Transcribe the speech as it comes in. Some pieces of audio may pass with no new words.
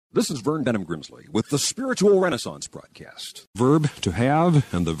This is Vern Denham Grimsley with the Spiritual Renaissance broadcast. Verb to have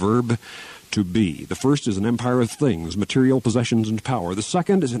and the verb to be. The first is an empire of things, material possessions and power. The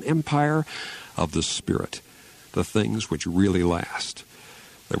second is an empire of the spirit, the things which really last.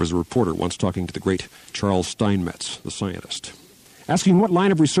 There was a reporter once talking to the great Charles Steinmetz, the scientist, asking what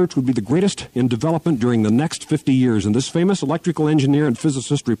line of research would be the greatest in development during the next 50 years. And this famous electrical engineer and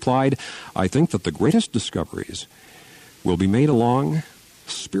physicist replied, I think that the greatest discoveries will be made along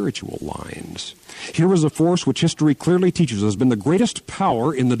spiritual lines. Here is a force which history clearly teaches has been the greatest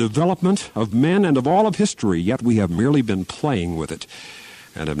power in the development of men and of all of history, yet we have merely been playing with it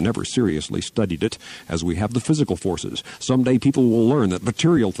and have never seriously studied it as we have the physical forces. Someday people will learn that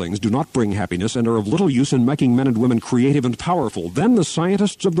material things do not bring happiness and are of little use in making men and women creative and powerful. Then the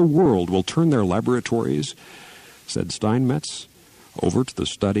scientists of the world will turn their laboratories, said Steinmetz, over to the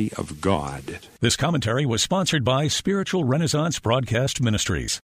study of God. This commentary was sponsored by Spiritual Renaissance Broadcast Ministries.